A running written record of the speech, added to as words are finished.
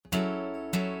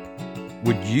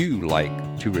Would you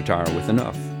like to retire with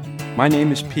enough? My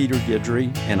name is Peter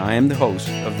Guidry, and I am the host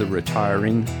of the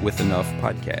Retiring with Enough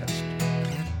podcast.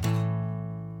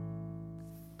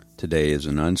 Today is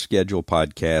an unscheduled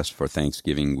podcast for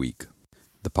Thanksgiving week.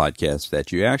 The podcast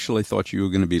that you actually thought you were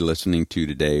going to be listening to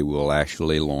today will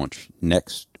actually launch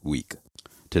next week.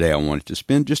 Today I wanted to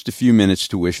spend just a few minutes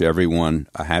to wish everyone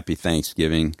a happy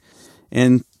Thanksgiving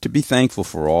and to be thankful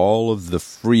for all of the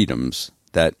freedoms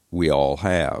that we all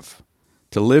have.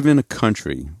 To live in a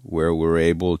country where we're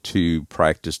able to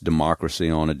practice democracy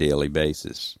on a daily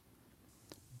basis.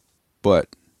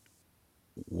 But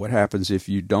what happens if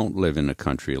you don't live in a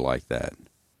country like that?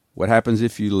 What happens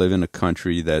if you live in a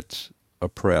country that's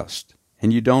oppressed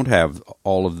and you don't have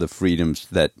all of the freedoms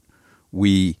that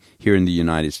we here in the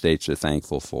United States are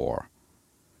thankful for?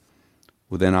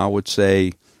 Well, then I would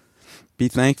say be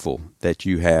thankful that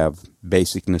you have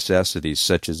basic necessities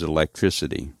such as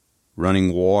electricity,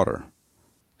 running water,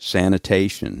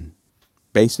 sanitation,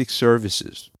 basic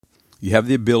services. You have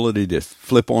the ability to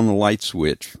flip on a light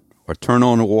switch or turn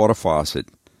on a water faucet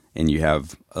and you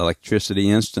have electricity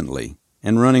instantly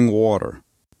and running water.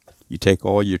 You take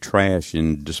all your trash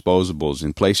and disposables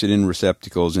and place it in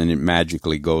receptacles and it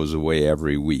magically goes away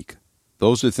every week.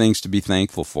 Those are things to be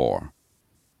thankful for.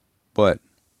 But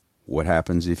what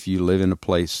happens if you live in a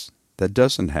place that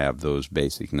doesn't have those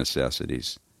basic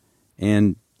necessities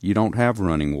and you don't have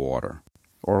running water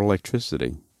or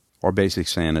electricity or basic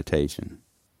sanitation?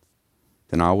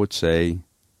 Then I would say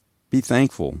be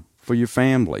thankful for your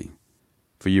family,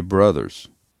 for your brothers,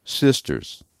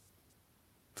 sisters,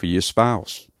 for your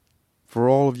spouse, for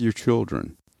all of your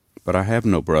children. But I have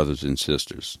no brothers and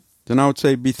sisters. Then I would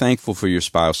say be thankful for your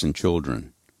spouse and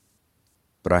children.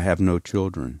 But I have no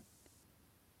children.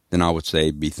 Then I would say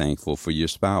be thankful for your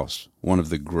spouse, one of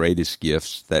the greatest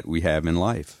gifts that we have in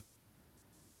life.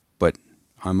 But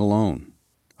I'm alone.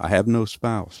 I have no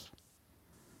spouse.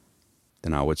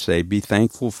 Then I would say be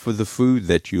thankful for the food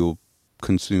that you'll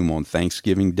consume on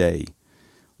Thanksgiving Day.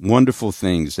 Wonderful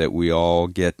things that we all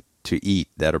get to eat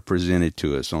that are presented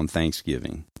to us on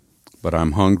Thanksgiving. But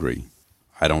I'm hungry.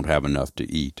 I don't have enough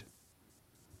to eat.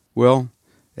 Well,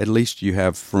 at least you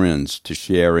have friends to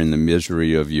share in the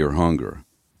misery of your hunger.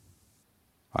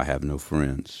 I have no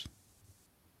friends.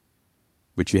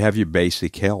 But you have your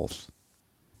basic health.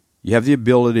 You have the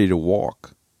ability to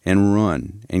walk and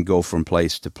run and go from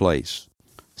place to place.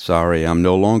 Sorry, I'm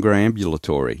no longer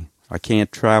ambulatory. I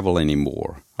can't travel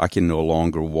anymore. I can no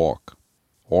longer walk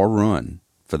or run,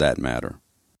 for that matter.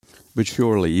 But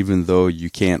surely, even though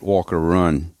you can't walk or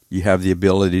run, you have the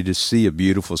ability to see a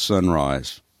beautiful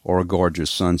sunrise or a gorgeous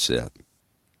sunset.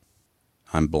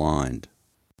 I'm blind.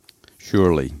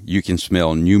 Surely, you can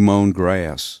smell new-mown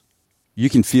grass. You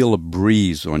can feel a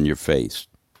breeze on your face,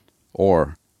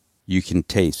 or you can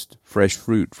taste fresh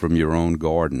fruit from your own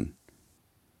garden.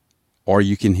 Or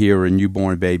you can hear a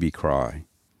newborn baby cry.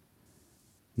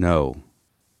 No.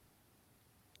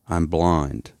 I'm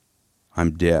blind.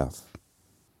 I'm deaf.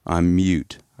 I'm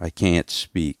mute. I can't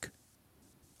speak.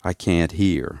 I can't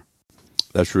hear.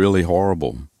 That's really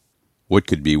horrible. What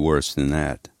could be worse than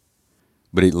that?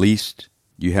 But at least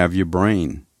you have your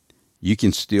brain. You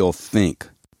can still think.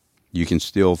 You can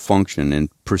still function and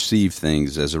perceive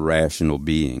things as a rational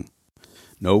being.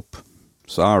 Nope.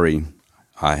 Sorry.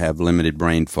 I have limited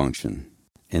brain function,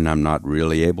 and I'm not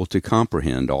really able to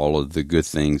comprehend all of the good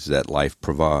things that life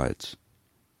provides.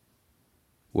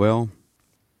 Well,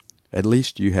 at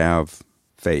least you have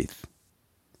faith.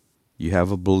 You have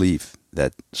a belief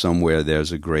that somewhere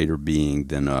there's a greater being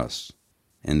than us,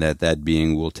 and that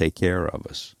being will take care of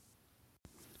us.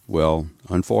 Well,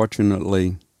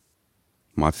 unfortunately,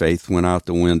 my faith went out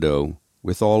the window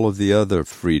with all of the other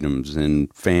freedoms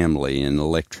and family and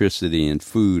electricity and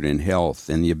food and health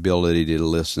and the ability to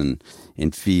listen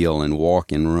and feel and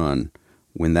walk and run.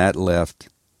 When that left,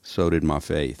 so did my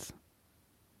faith.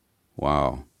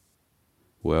 Wow.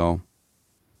 Well,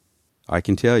 I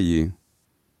can tell you,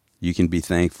 you can be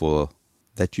thankful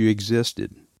that you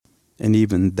existed. And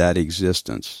even that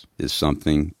existence is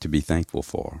something to be thankful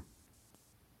for.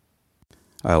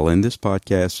 I'll end this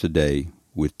podcast today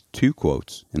with 2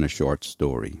 quotes in a short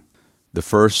story. The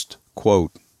first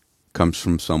quote comes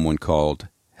from someone called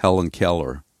Helen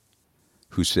Keller,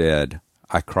 who said,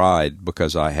 "I cried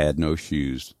because I had no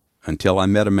shoes until I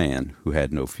met a man who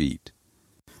had no feet."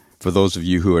 For those of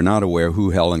you who are not aware who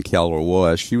Helen Keller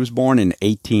was, she was born in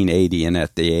 1880 and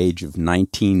at the age of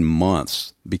 19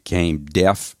 months became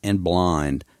deaf and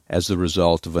blind as the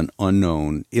result of an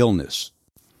unknown illness.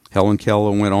 Helen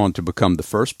Keller went on to become the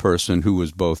first person who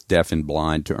was both deaf and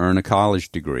blind to earn a college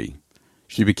degree.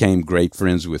 She became great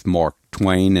friends with Mark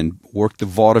Twain and worked the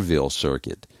vaudeville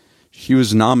circuit. She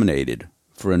was nominated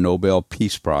for a Nobel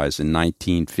Peace Prize in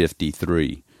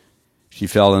 1953. She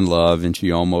fell in love and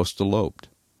she almost eloped.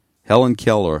 Helen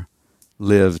Keller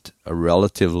lived a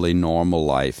relatively normal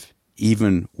life,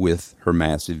 even with her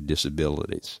massive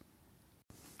disabilities.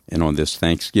 And on this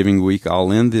Thanksgiving week,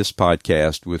 I'll end this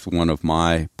podcast with one of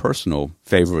my personal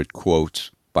favorite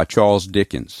quotes by Charles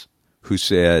Dickens, who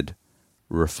said,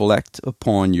 "Reflect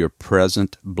upon your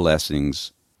present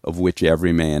blessings, of which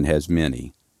every man has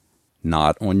many,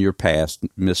 not on your past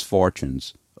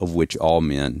misfortunes, of which all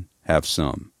men have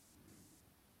some."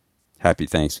 Happy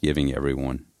Thanksgiving,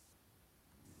 everyone.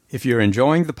 If you're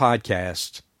enjoying the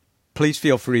podcast, please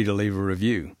feel free to leave a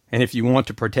review. And if you want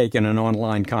to partake in an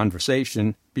online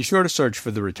conversation, be sure to search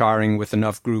for the Retiring with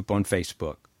Enough group on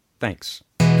Facebook. Thanks.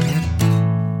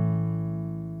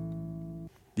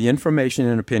 The information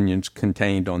and opinions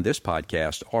contained on this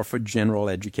podcast are for general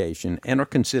education and are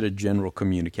considered general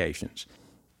communications.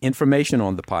 Information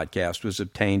on the podcast was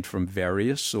obtained from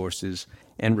various sources,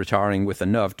 and Retiring with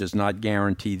Enough does not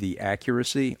guarantee the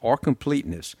accuracy or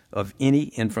completeness of any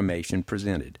information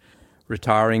presented.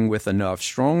 Retiring with Enough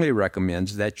strongly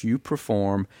recommends that you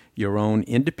perform your own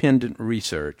independent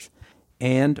research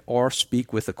and or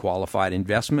speak with a qualified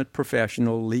investment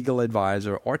professional, legal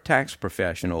advisor, or tax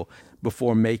professional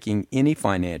before making any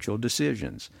financial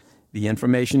decisions. The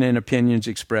information and opinions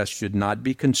expressed should not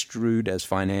be construed as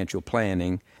financial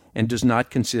planning and does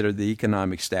not consider the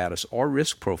economic status or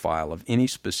risk profile of any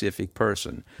specific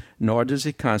person, nor does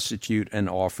it constitute an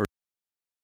offer